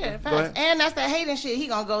you. Yeah, Go ahead. facts. And that's that hating shit. He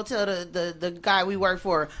gonna go tell the guy we work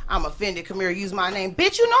for, I'm offended. Kamira used my name.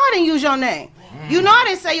 Bitch, you know I didn't use your name. You know I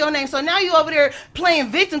didn't say your name. So now you over there playing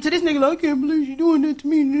victim to this nigga. Like, I can't believe you doing that to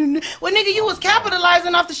me. Well, nigga, you was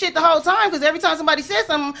capitalizing off the shit the whole time because every time somebody said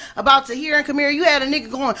something about Tahir and Kamira, you had a nigga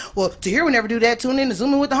going, well, Tahir would never do that. Tune in to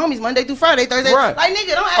Zoom In with the homies Monday through Friday, Thursday. Right. Like,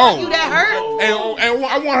 nigga, don't act like you that hurt. And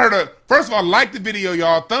I want her to, first of all, like the video,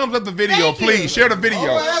 y'all. Thumbs up the video, Thank you. please. Share the video.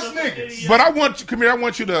 Ass niggas. But I want you, come here. I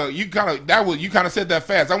want you to. You kind of said that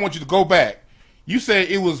fast. I want you to go back. You said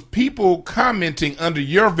it was people commenting under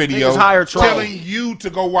your video, Niggas hire trolls. telling you to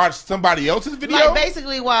go watch somebody else's video. Like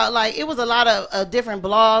basically, while like it was a lot of different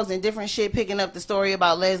blogs and different shit picking up the story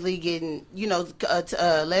about Leslie getting, you know,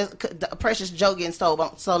 Precious Joe getting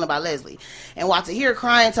stolen by Leslie, and while Tahir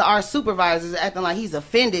crying to our supervisors, acting like he's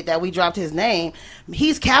offended that we dropped his name,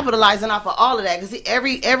 he's capitalizing off of all of that because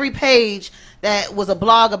every page that was a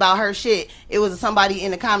blog about her shit, it was somebody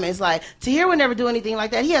in the comments like, Tahir would never do anything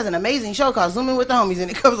like that. He has an amazing show called Zoom In with the Homies,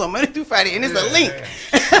 and it comes on Monday through Friday, and it's a link.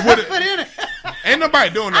 Put in it. Ain't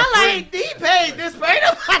nobody doing that. I like he paid this, but ain't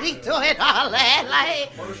nobody doing all that.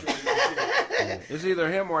 Like, It's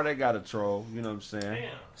either him or they got a troll. You know what I'm saying? Damn.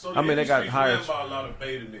 So I mean, they got hired. by a lot of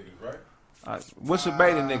beta niggas, right? What's a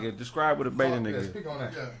beta nigga? Describe what a beta nigga is. Speak on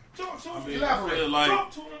that. I mean, I feel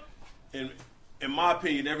like, in my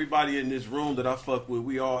opinion, everybody in this room that I fuck with,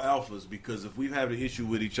 we all alphas, because if we have an issue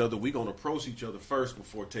with each other, we gonna approach each other first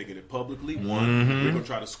before taking it publicly. One, we're gonna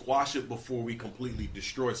try to squash it before we completely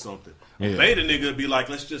destroy something. A beta nigga would be like,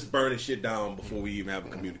 let's just burn this shit down before we even have a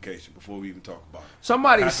communication, before we even talk about it.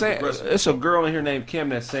 Somebody Passive saying aggressive. it's a girl in here named Kim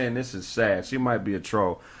that's saying this is sad. She might be a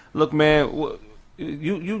troll. Look, man,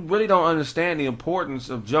 You really don't understand the importance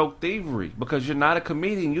of joke thievery because you're not a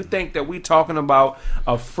comedian. You think that we talking about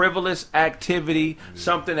a frivolous activity,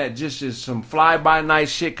 something that just is some fly-by-night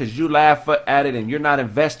shit because you laugh at it and you're not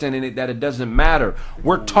investing in it, that it doesn't matter.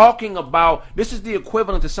 We're talking about, this is the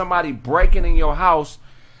equivalent to somebody breaking in your house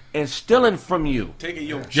and stealing from you. Taking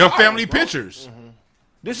your family pictures.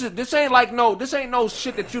 This ain't no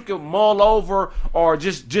shit that you can mull over or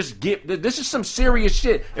just get. This is some serious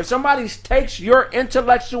shit. If somebody takes your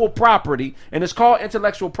intellectual property, and it's called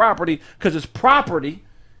intellectual property because it's property,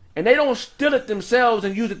 and they don't steal it themselves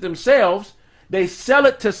and use it themselves, they sell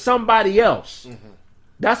it to somebody else.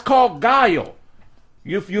 That's called guile.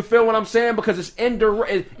 You feel what I'm saying? Because it's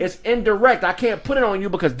indirect. It's indirect. I can't put it on you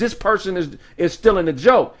because this person is stealing the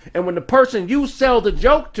joke. And when the person you sell the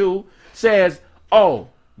joke to says, "Oh,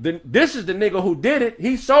 this is the nigga who did it.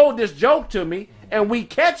 He sold this joke to me, and we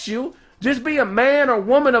catch you." Just be a man or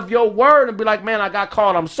woman of your word and be like, "Man, I got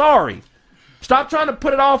caught. I'm sorry." Stop trying to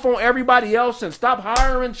put it off on everybody else and stop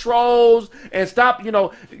hiring trolls and stop,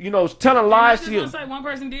 telling lies to you. One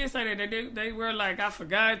person did say that they were like, "I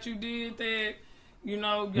forgot you did that."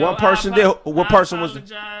 One person did. What person was?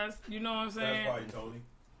 You know what I'm saying? That's probably Tony.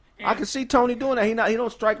 I can see Tony doing that. He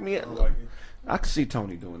don't strike me. I can see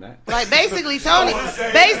Tony doing that. Like basically, Tony.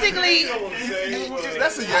 Basically,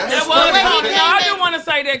 That's a yes. That was Tony. No, I do want to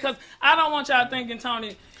say that because I don't want y'all thinking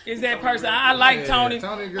Tony is that person. I like Tony.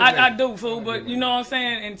 I do, fool. But you know what I'm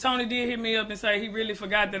saying? And Tony did hit me up and say he really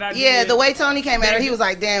forgot that I did. Yeah, the way Tony came at her, he was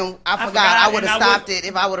like, "Damn, I forgot. I would have stopped it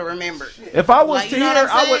if I would have remembered." If I was to you know hear,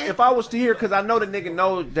 what I'm saying? if I was to hear, because I know the nigga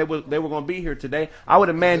know they were going to be here today, I would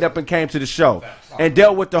have manned up and came to the show and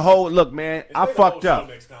dealt with the whole. Look, man, I fucked up.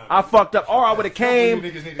 I fucked up. Or I would have came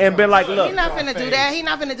and been like, "Look, He's not finna do that. He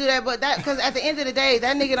not finna do that. But that because at the end of the day,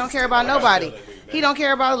 that nigga don't care about nobody. He don't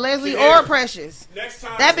care about Leslie or Precious.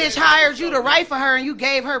 That bitch hired you to write for her, and you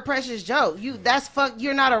gave her Precious joke.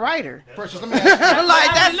 You're not a writer. Precious, let me ask you.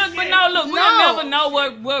 Like that's look, but no, we don't never know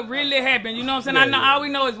what really happened. You know what I'm saying? I know all we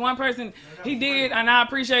know is one person he did, and I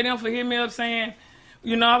appreciate him for hitting me up saying,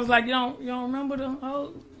 I was like, you don't remember the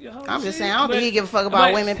whole I'm just saying, I don't think he give a fuck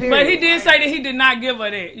about women, period. But he did say that he did not give her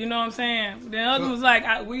that. You know what I'm saying? The other was like,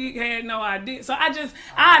 we had no idea. So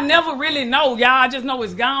I never really know, y'all. I just know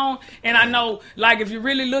it's gone. And I know, like, if you're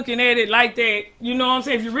really looking at it like that, you know what I'm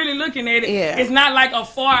saying? If you're really looking at it, it's not like a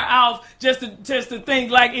far off just to think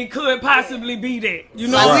like it could possibly be that. You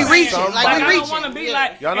know what I'm saying? Reaching. Like we I reaching. don't want to be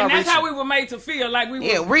like, and that's how we were made to feel. Like we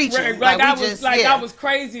were reaching. Like I was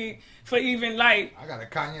crazy for even like I got a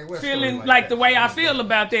Kanye West feeling like the way I feel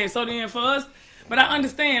about that. So then for us, but I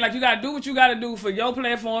understand, like you gotta do what you gotta do for your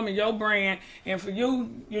platform and your brand, and for you,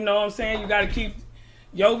 you know what I'm saying, you gotta keep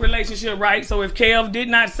your relationship right. So if Kev did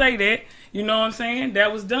not say that, you know what I'm saying,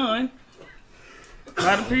 that was done. A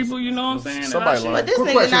lot of people, you know what I'm saying? Somebody But this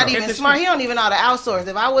nigga not even smart. He don't even know how to outsource.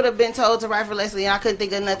 If I would have been told to write for Leslie and I couldn't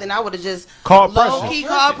think of nothing, I would have just called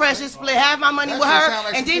Precious, split half my money with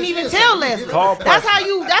her, and didn't even tell Leslie. That's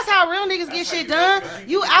how real niggas get shit done.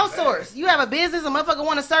 You outsource. You have a business, a motherfucker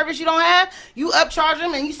want a service you don't have, you upcharge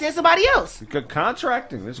them and you send somebody else.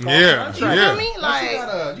 Contracting. It's called contracting. You feel me?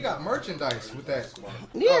 Like you got merchandise with that.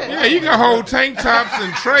 Yeah, you got whole tank tops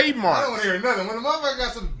and trademarks. I don't want to hear nothing. When a motherfucker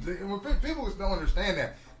got when people don't understand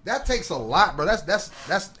that takes a lot, bro.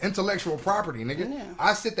 That's intellectual property, nigga. Yeah.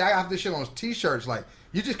 I sit there, I have this shit on t-shirts. Like,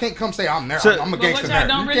 you just can't come say I'm there. I'm a gangster. But what y'all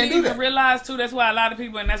don't really even realize too. That's why a lot of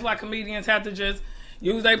people, and that's why comedians have to just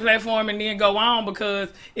use their platform and then go on, because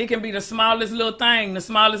it can be the smallest little thing, the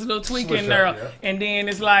smallest little tweak in there, and then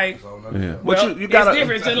it's like, well, you gotta, it's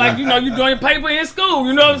different. It's just like, you doing your paper in school,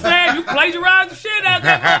 you know what I'm saying? You plagiarize the shit out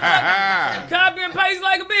there, copy and paste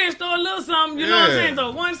like a bitch, throw a little something, you know what I'm saying? So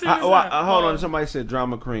one sentence. Hold on, somebody said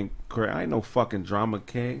drama queen. I ain't no fucking drama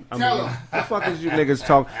king. I mean, the fuck is you niggas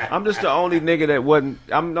talk? I'm just the only nigga that wasn't.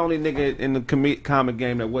 I'm the only nigga in the comic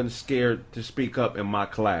game that wasn't scared to speak up in my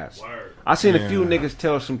class. Word. I seen a few niggas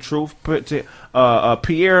tell some truth.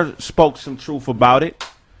 Pierre spoke some truth about it.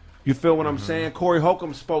 You feel what I'm saying? Corey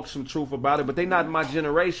Holcomb spoke some truth about it, but they not in my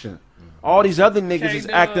generation. All these other niggas is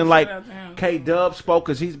acting like K-Dub spoke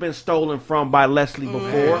because he's been stolen from by Leslie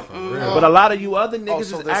before. But a lot of you other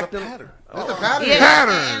niggas is acting. That's a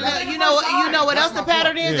pattern. And you know what else the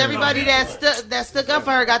pattern is? Everybody that stuck up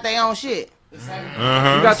for her got their own shit. You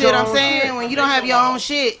see what I'm saying? When you don't have your own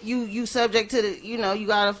shit, you subject to the, you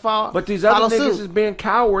gotta fall. But these other niggas is being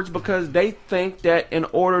cowards because they think that in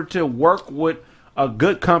order to work with a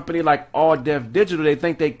good company like All Def Digital, they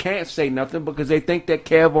think they can't say nothing because they think that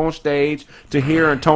Kev on stage, Tahir and Tony